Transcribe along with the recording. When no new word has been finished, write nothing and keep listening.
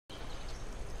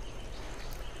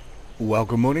Well,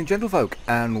 good morning, gentlefolk,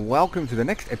 and welcome to the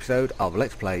next episode of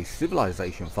Let's Play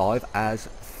Civilization 5 as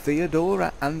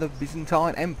Theodora and the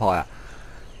Byzantine Empire.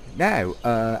 Now,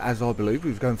 as I believe,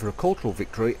 we was going for a cultural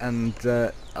victory, and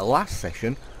last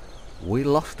session we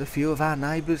lost a few of our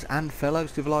neighbours and fellow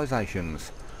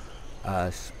civilizations.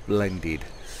 Splendid.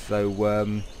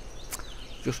 So,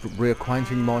 just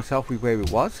reacquainting myself with where it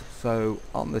was. So,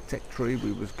 on the tech tree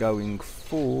we was going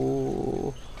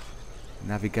for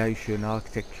navigation,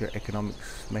 architecture,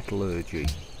 economics, metallurgy.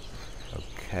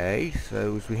 Okay,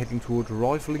 so is we heading towards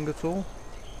rifling at all?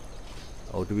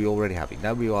 Or do we already have it?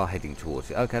 No, we are heading towards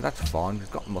it. Okay, that's fine.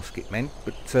 We've got musket men,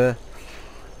 but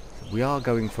we are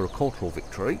going for a cultural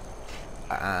victory.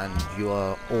 And you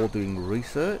are all doing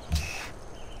research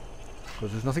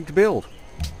because there's nothing to build.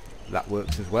 That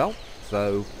works as well.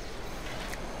 So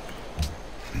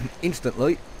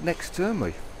instantly, next turn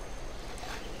we.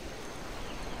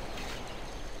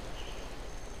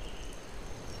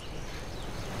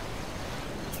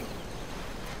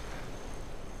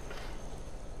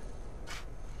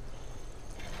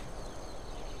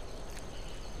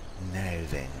 Now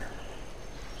then,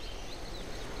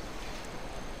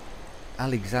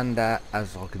 Alexander,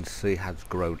 as I can see, has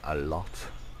grown a lot.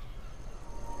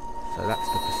 So that's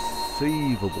the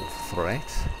perceivable threat.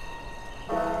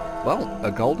 Well,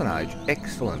 a golden age,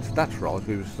 excellent. That's right.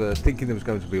 We was thinking there was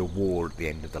going to be a war at the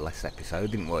end of the last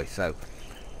episode, didn't we? So,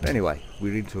 but anyway,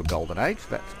 we're into a golden age.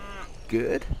 That's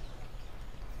good.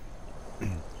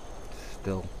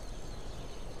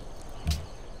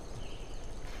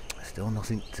 Still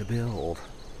nothing to build.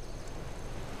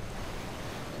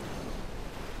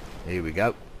 Here we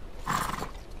go.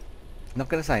 Not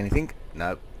going to say anything.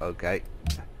 No. Okay.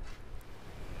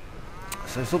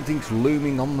 So something's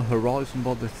looming on the horizon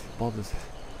by the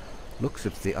looks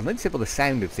of things. I didn't say by the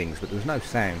sound of things, but there was no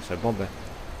sound. So by the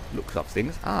looks of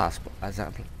things. Ah,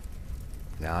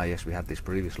 yes, we had this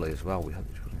previously as well. We had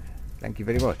this. Thank you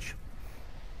very much.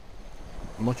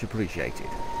 Much appreciated.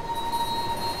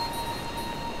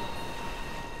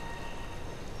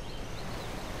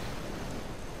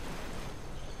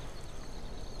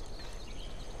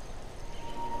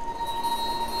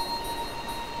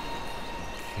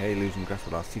 Okay, losing grasp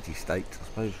of our city-state. I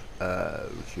suppose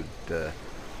we should,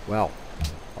 well,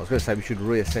 I was going to say we should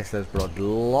reassess those, but I'd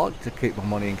like to keep my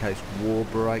money in case war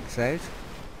breaks out.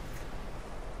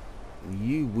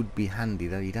 You would be handy,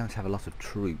 though you don't have a lot of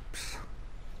troops.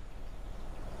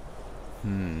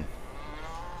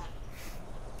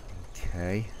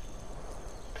 Okay.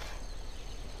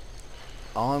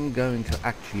 I'm going to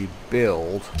actually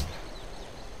build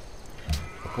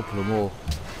a couple of more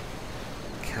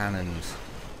cannons.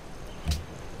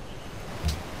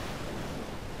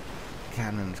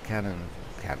 Cannons.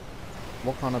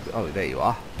 What kind of... Oh, there you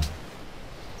are.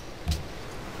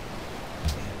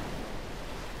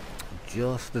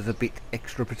 Just as a bit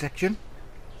extra protection.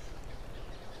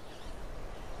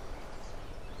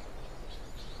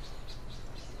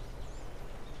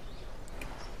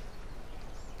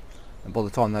 And by the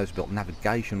time those are built,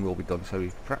 navigation will be done, so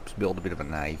we perhaps build a bit of a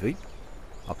navy.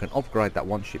 I can upgrade that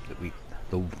one ship that we...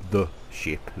 the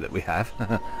ship that we have.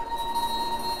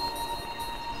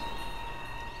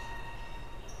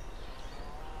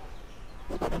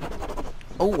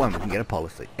 Oh, and we can get a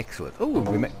policy. Excellent. Oh,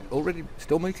 we met already,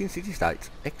 still meeting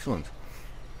city-states. Excellent.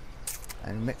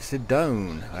 And we met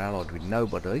Sedone, allied with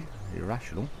nobody.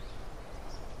 Irrational.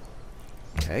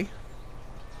 Okay.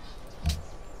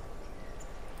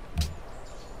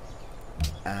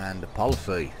 And a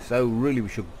policy. So really we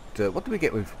should... what do we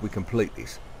get if we complete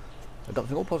this?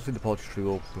 Adopting all policies in the party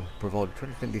will provide a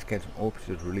 20% discount on all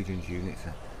pursued religions units.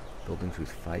 Buildings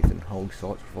with faith and holy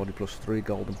sites provided +3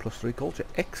 gold and +3 culture.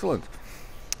 Excellent.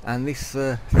 And this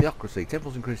theocracy,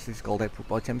 temples increase this gold output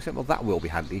by 10%. Well, that will be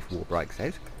handy if war breaks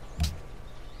out.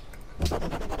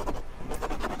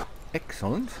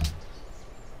 Excellent.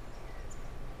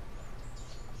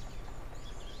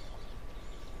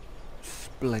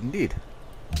 Splendid.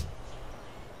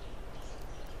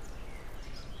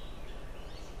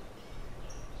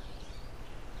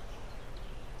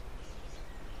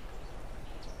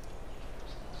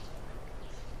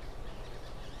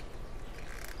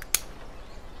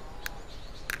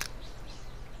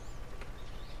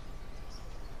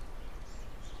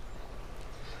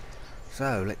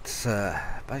 So let's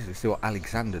basically see what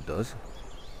Alexander does.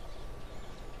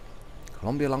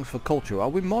 Colombia longs for culture. Well,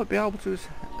 we might be able to assist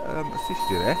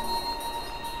you there.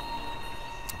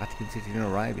 Vatican City in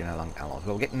Arabia no longer allies.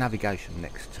 We'll get navigation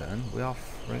next turn. We are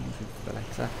friends with the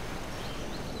letter.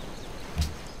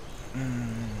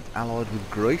 Allied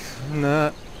with Greece?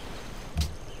 No.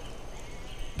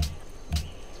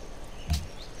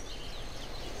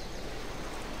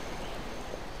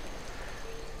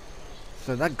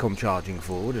 so that'd come charging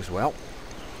forward as well.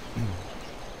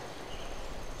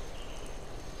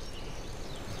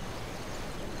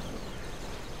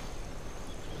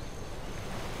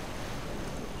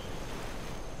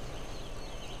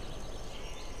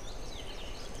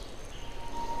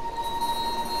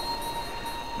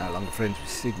 No longer friends with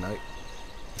Sydney.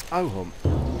 Oh,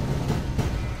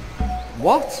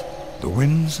 what? The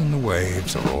winds and the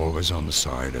waves are always on the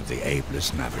side of the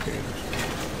ablest navigators.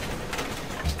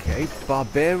 Okay,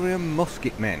 barbarian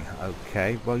musket men.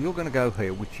 Okay, well you're going to go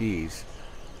here, which is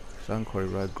Stone Quarry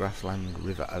Road, Grassland,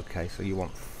 River. Okay, so you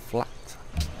want flat.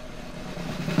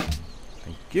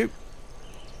 Thank you.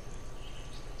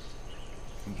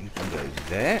 You can go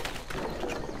there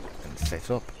and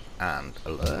set up and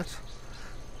alert.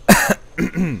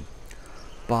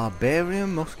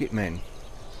 Barbarian musket men.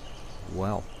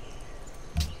 Well.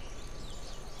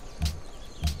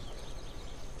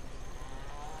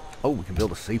 Oh, we can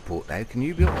build a seaport now. Can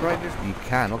you be upgraded? You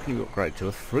can. What can you upgrade to?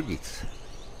 A frigate.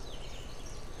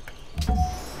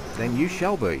 Then you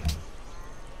shall be.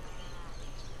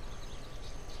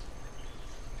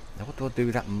 Now what do I do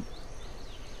with that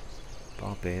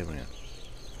barbarian?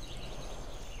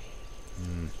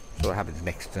 So what happens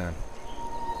next turn?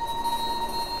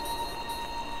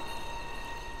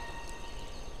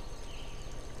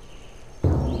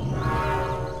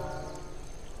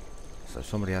 So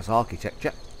somebody has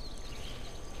architecture.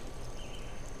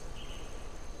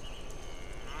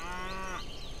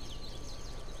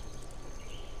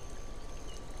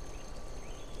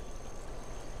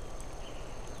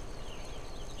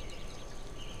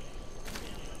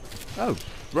 Oh,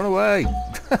 run away! So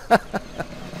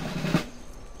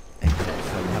we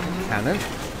have a cannon.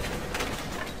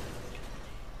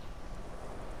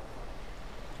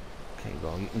 Okay,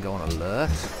 well you can go on alert.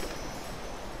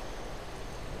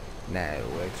 Now,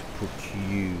 where to put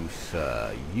you,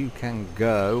 sir? You can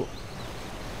go...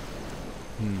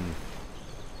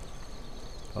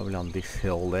 Probably on this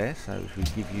hill there, so if we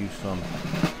give you some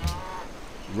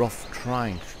rough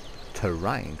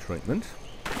terrain treatment.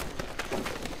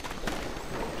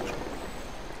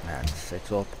 And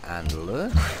set up and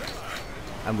alert.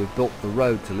 And we've built the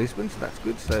road to Lisbon, so that's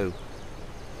good, so...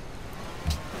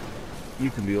 You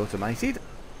can be automated.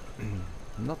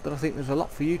 Not that I think there's a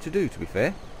lot for you to do, to be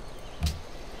fair.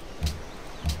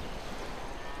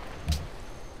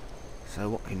 So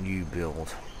what can you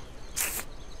build?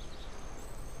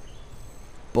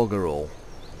 Bugger all.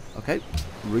 Okay,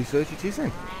 research it is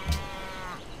then.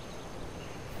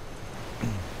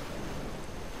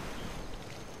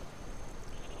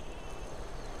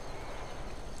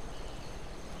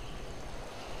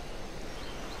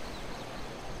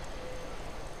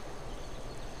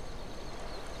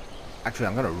 Actually,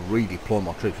 I'm going to redeploy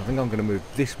my troops. I think I'm going to move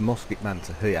this musket man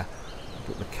to here.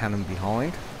 Put the cannon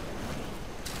behind.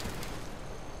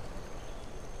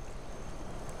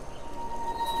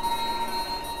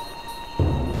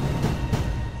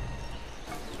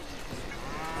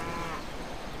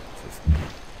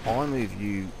 I move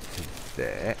you to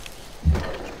there,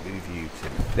 move you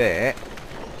to there,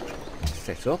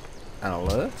 set up and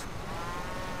alert.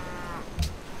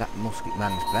 That musket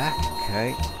man's back,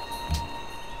 okay.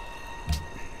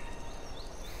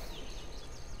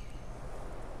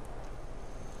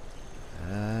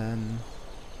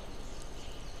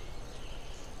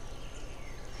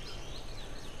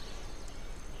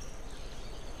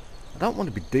 I don't want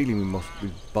to be dealing with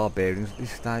barbarians at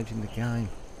this stage in the game.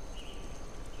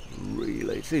 Really,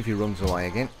 let's see if he runs away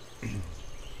again.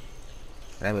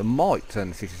 And we might turn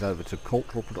the cities over to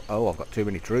cultural production. Oh, I've got too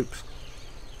many troops.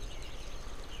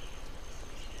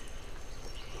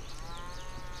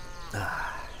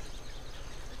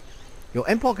 Your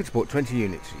empire can support 20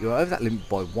 units. You're over that limit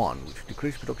by 1, which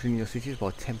decreases production in your cities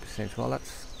by 10%. Well,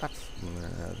 that's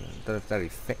don't know if that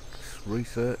affects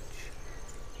research.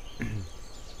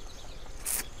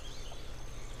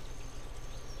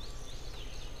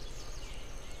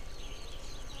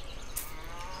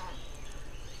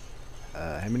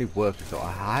 How many workers do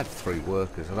I have? 3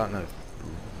 workers. I don't know if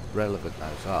relevant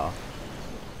those are.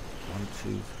 1,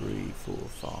 2, 3, 4,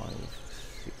 5,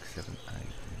 6, 7,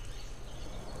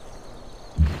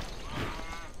 8.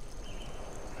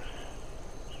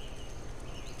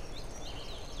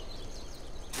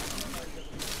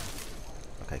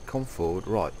 Okay, come forward.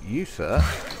 Right, you, sir,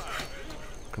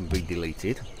 can be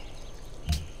deleted.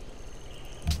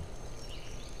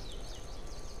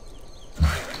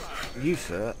 You,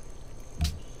 sir,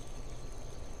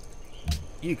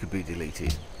 you could be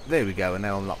deleted. There we go, and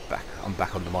now I'm not back. I'm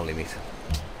back under my limit.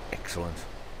 Excellent.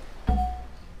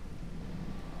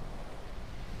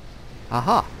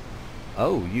 Aha!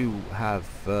 Oh, you have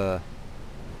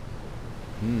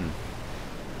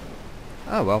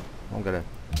Oh well, I'm gonna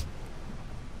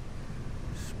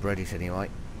spread it anyway.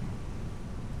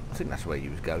 I think that's where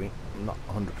you was going. I'm not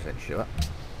 100% sure.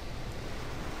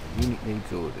 Unit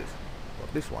needs orders.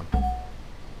 What, this one?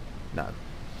 No.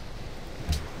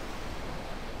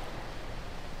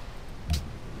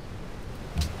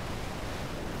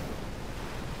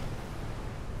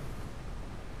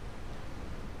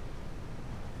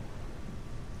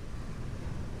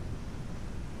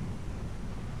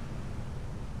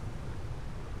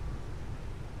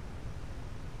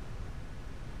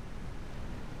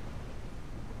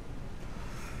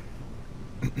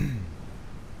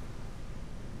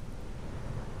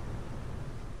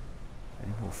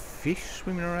 Any more fish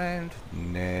swimming around?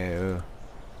 No.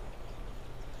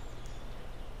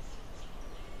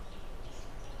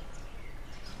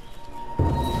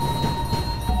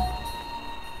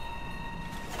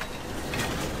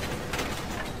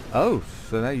 Oh,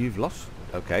 so now you've lost.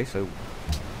 Okay, so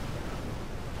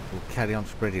we'll carry on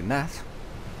spreading that.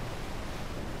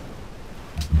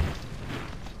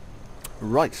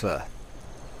 Right, sir.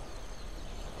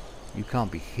 You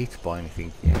can't be hit by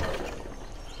anything yet.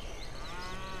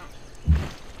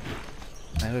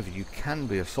 However, you can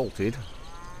be assaulted.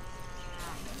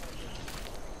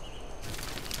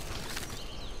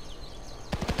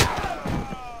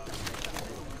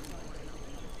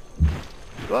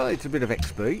 Well, it's a bit of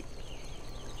XP.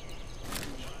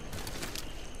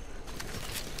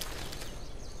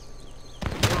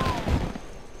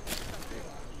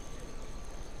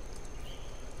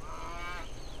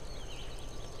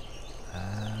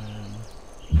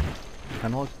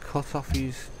 Can I cut off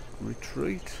his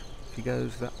retreat if he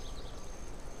goes that?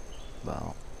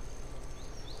 Well,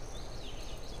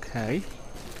 okay.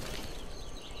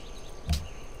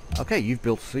 Okay, you've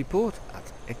built a seaport.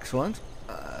 That's excellent.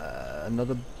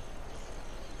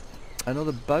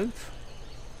 Another boat.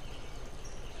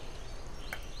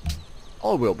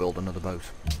 I will build another boat.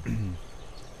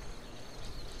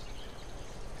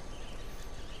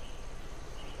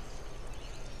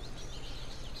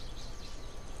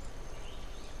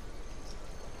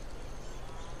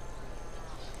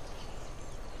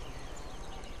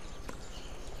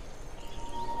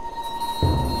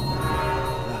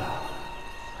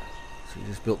 So you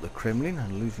just built the Kremlin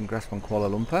and losing grasp on Kuala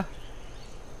Lumpur.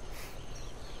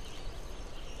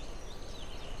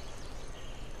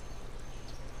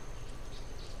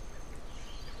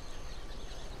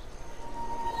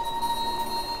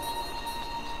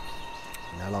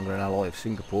 No longer an ally of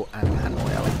Singapore and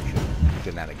Hanoi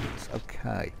shenanigans.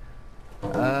 Okay.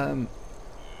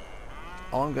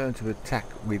 I'm going to attack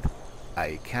with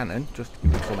a cannon just to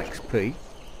give him some XP.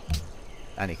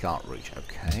 And he can't reach.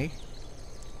 Okay.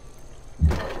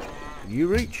 Can you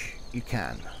reach? You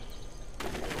can.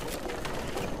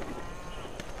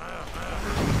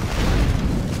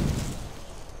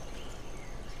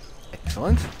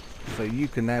 Excellent. So you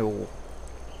can now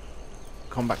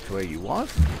come back to where you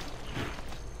was.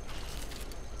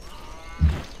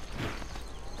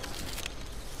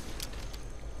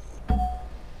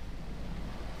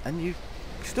 And you've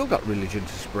still got religion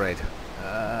to spread.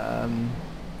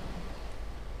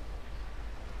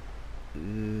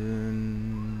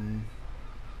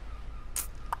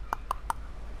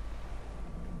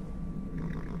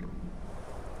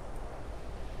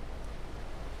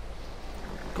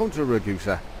 Come to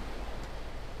Ragusa.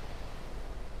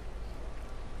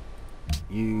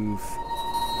 You've